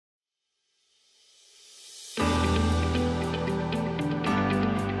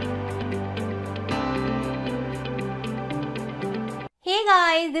Hey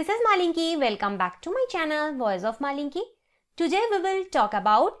guys, this is Malinki. Welcome back to my channel Voice of Malinki. Today we will talk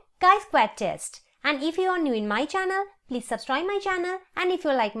about chi-square test. And if you are new in my channel, please subscribe my channel. And if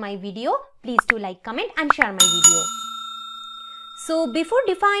you like my video, please do like, comment and share my video. So before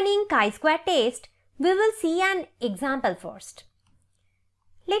defining chi-square test, we will see an example first.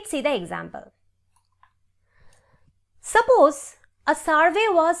 Let's see the example. Suppose a survey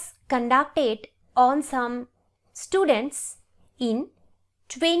was conducted on some students in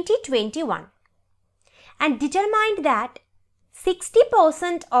 2021 and determined that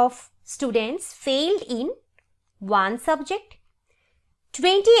 60% of students failed in one subject,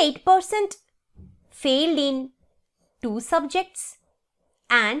 28% failed in two subjects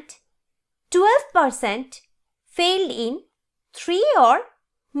and 12% failed in three or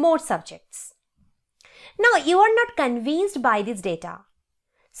more subjects. Now you are not convinced by this data,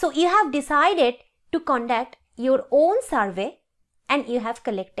 so you have decided to conduct your own survey and you have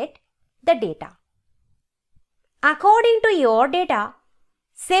collected the data. According to your data,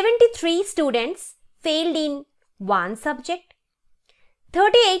 73 students failed in one subject,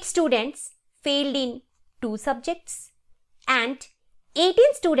 38 students failed in two subjects and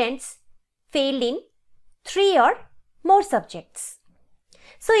 18 students failed in three or more subjects.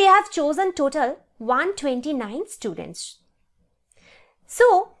 So you have chosen total 129 students.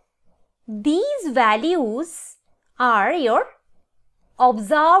 So these values are your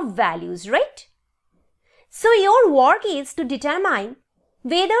observed values, right? So your work is to determine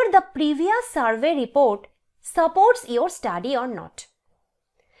whether the previous survey report supports your study or not.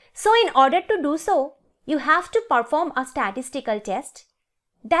 So in order to do so, you have to perform a statistical test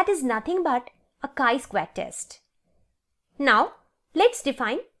that is nothing but a chi-square test. Now let's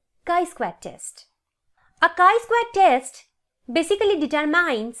define chi-square test. A chi-square test basically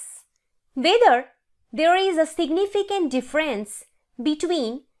determines whether there is a significant difference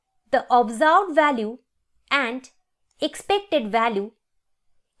between the observed value and expected value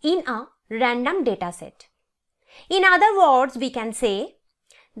in a random data set. In other words, we can say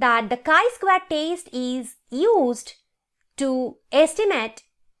that the chi-square test is used to estimate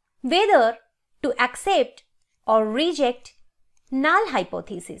whether to accept or reject null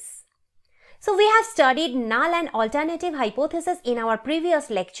hypothesis. So we have studied null and alternative hypothesis in our previous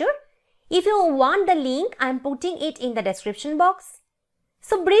lecture. If you want the link, I am putting it in the description box.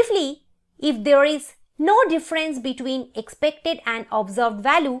 So briefly, if there is no difference between expected and observed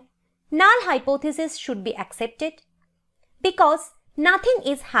value, null hypothesis should be accepted because nothing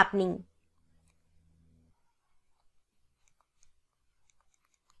is happening.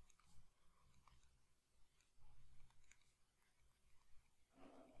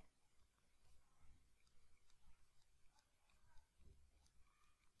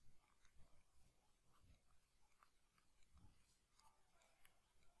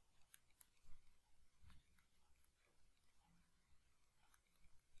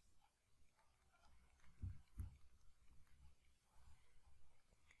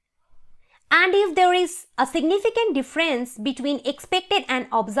 And if there is a significant difference between expected and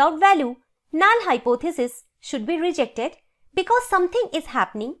observed value, null hypothesis should be rejected because something is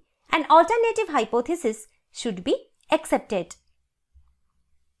happening and alternative hypothesis should be accepted.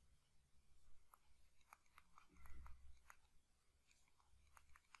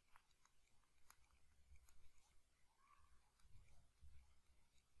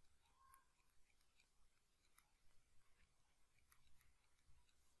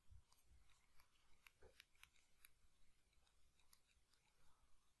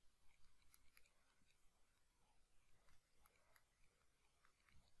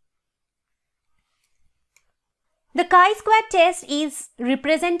 The chi-square test is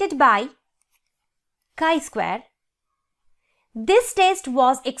represented by chi-square. This test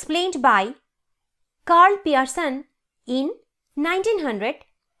was explained by Carl Pearson in 1900.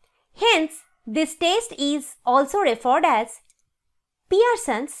 Hence, this test is also referred as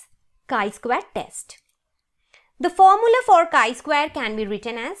Pearson's chi-square test. The formula for chi-square can be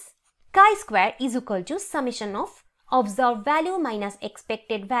written as chi-square is equal to summation of observed value minus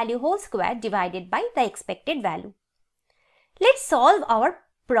expected value whole square divided by the expected value. Let's solve our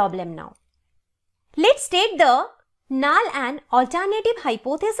problem now. Let's state the null and alternative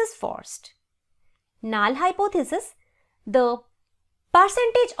hypothesis first. Null hypothesis, the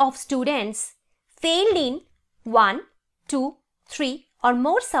percentage of students failed in 1, 2, 3 or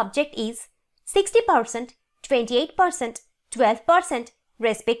more subject is 60%, 28%, 12%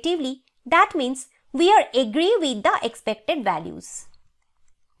 respectively. That means we are agree with the expected values.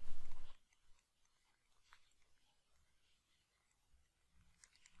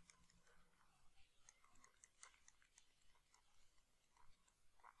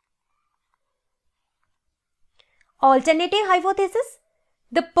 Alternative hypothesis: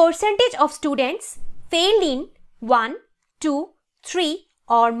 the percentage of students failed in 1, 2, 3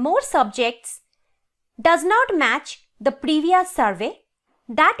 or more subjects does not match the previous survey.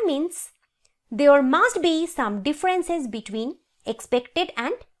 That means there must be some differences between expected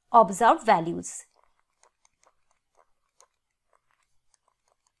and observed values.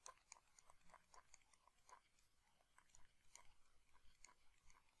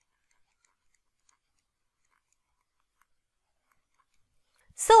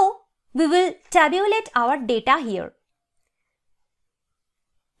 So, we will tabulate our data here.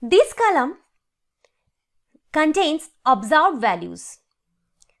 This column contains observed values,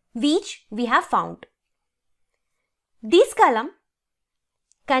 which we have found. This column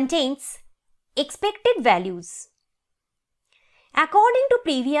contains expected values. According to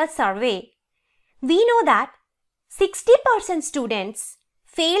previous survey, we know that 60% students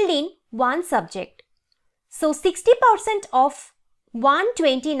failed in one subject. So, 60% of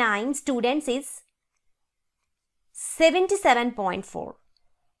 129 students is 77.4.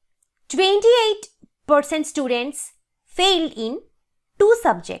 28% students failed in two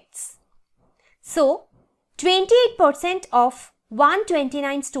subjects. So, 28% of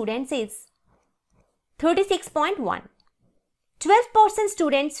 129 students is 36.1. 12%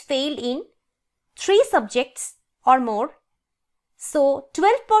 students failed in three subjects or more. So,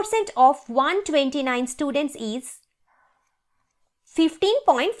 12% of 129 students is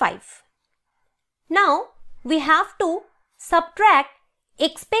 15.5. Now, we have to subtract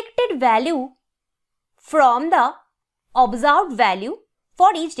expected value from the observed value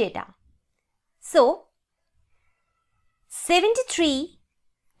for each data. So, 73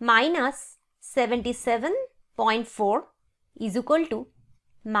 minus 77.4 is equal to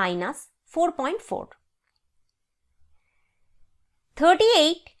minus 4.4.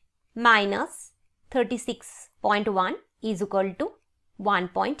 38 minus 36.1 is equal to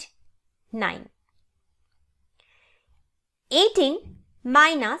 1.9. 18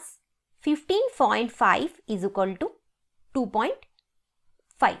 minus 15.5 is equal to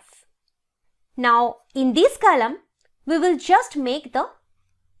 2.5. Now, in this column, we will just make the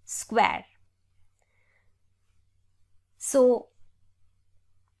square. So,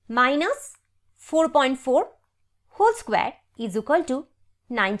 minus 4.4 whole square is equal to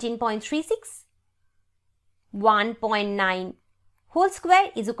 19.36. 1.9 whole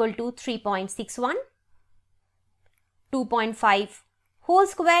square is equal to 3.61. 2.5 whole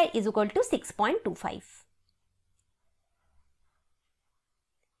square is equal to 6.25.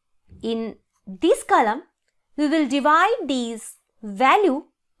 In this column, we will divide these value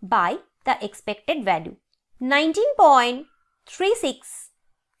by the expected value. 19.36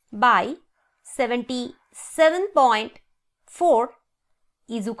 by 77.4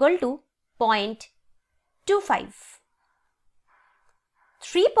 is equal to 0.25.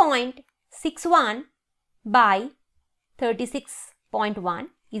 3.61 by 36.1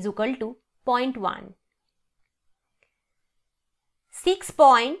 is equal to 0.1.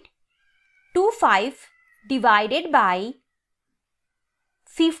 6.25 divided by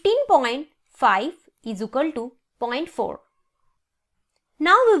 15.5 is equal to 0.4.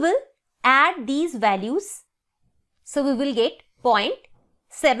 Now we will add these values. So we will get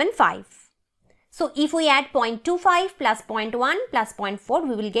 0.75. So if we add 0.25 plus 0.1 plus 0.4,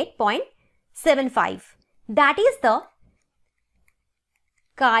 we will get 0.75. That is the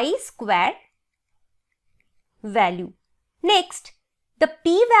chi-square value. Next, the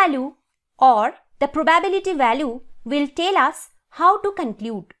p-value or the probability value will tell us how to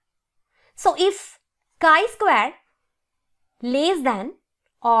conclude. So if chi-square less than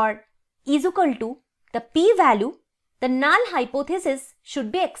or is equal to the p-value, the null hypothesis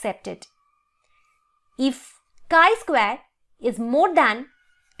should be accepted. If chi-square is more than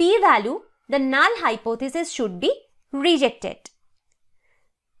p-value, the null hypothesis should be rejected.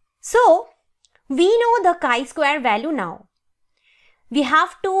 So, we know the chi-square value now. We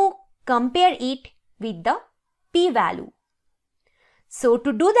have to compare it with the p-value. So,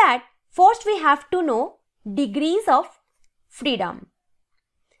 to do that, first we have to know degrees of freedom,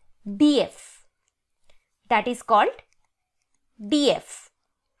 DF. That is called DF.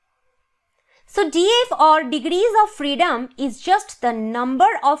 So, DF or degrees of freedom is just the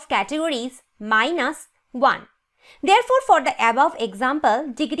number of categories minus 1. Therefore, for the above example,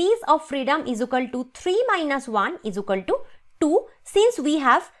 degrees of freedom is equal to 3 minus 1 is equal to 2, since we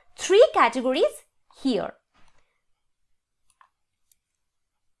have 3 categories here.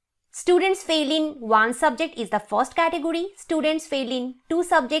 Students failed in one subject is the first category. Students failed in 2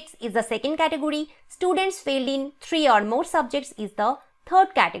 subjects is the second category. Students failed in 3 or more subjects is the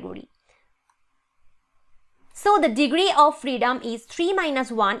third category. So the degree of freedom is 3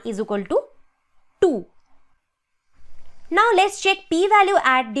 minus 1 is equal to 2. Now let's check p-value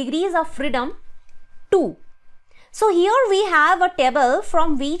at degrees of freedom 2. So here we have a table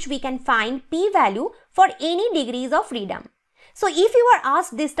from which we can find p-value for any degrees of freedom. So if you are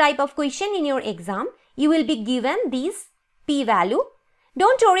asked this type of question in your exam, you will be given this p-value.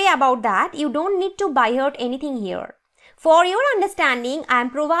 Don't worry about that. You don't need to by heart anything here. For your understanding, I am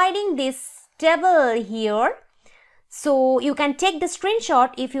providing this table here. So you can take the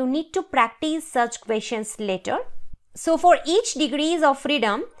screenshot if you need to practice such questions later. So for each degrees of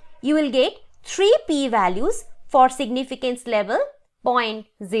freedom, you will get 3 p-values for significance level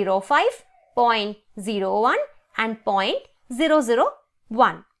 0.05, 0.01 and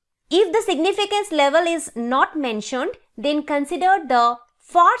 0.001. If the significance level is not mentioned, then consider the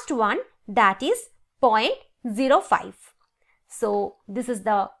first one, that is 0.05. So this is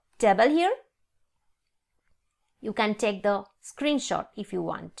the table here. You can take the screenshot if you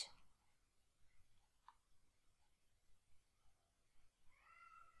want.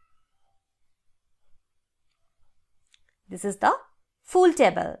 This is the full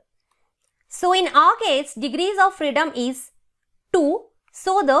table. So in our case, degrees of freedom is 2.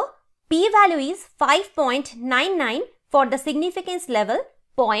 So the p-value is 5.99 for the significance level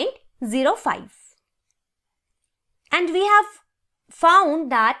 0.05. And we have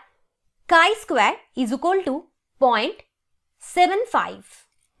found that chi-square is equal to 0.75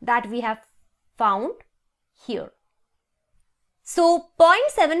 that we have found here. So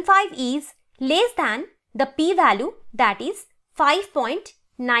 0.75 is less than the p-value, that is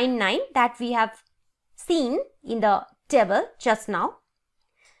 5.99 that we have seen in the table just now.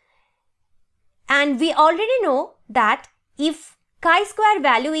 And we already know that if chi-square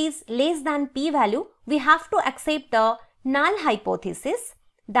value is less than p-value, we have to accept the null hypothesis.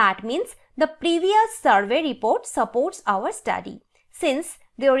 That means the previous survey report supports our study, since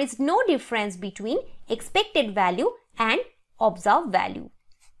there is no difference between expected value and observed value.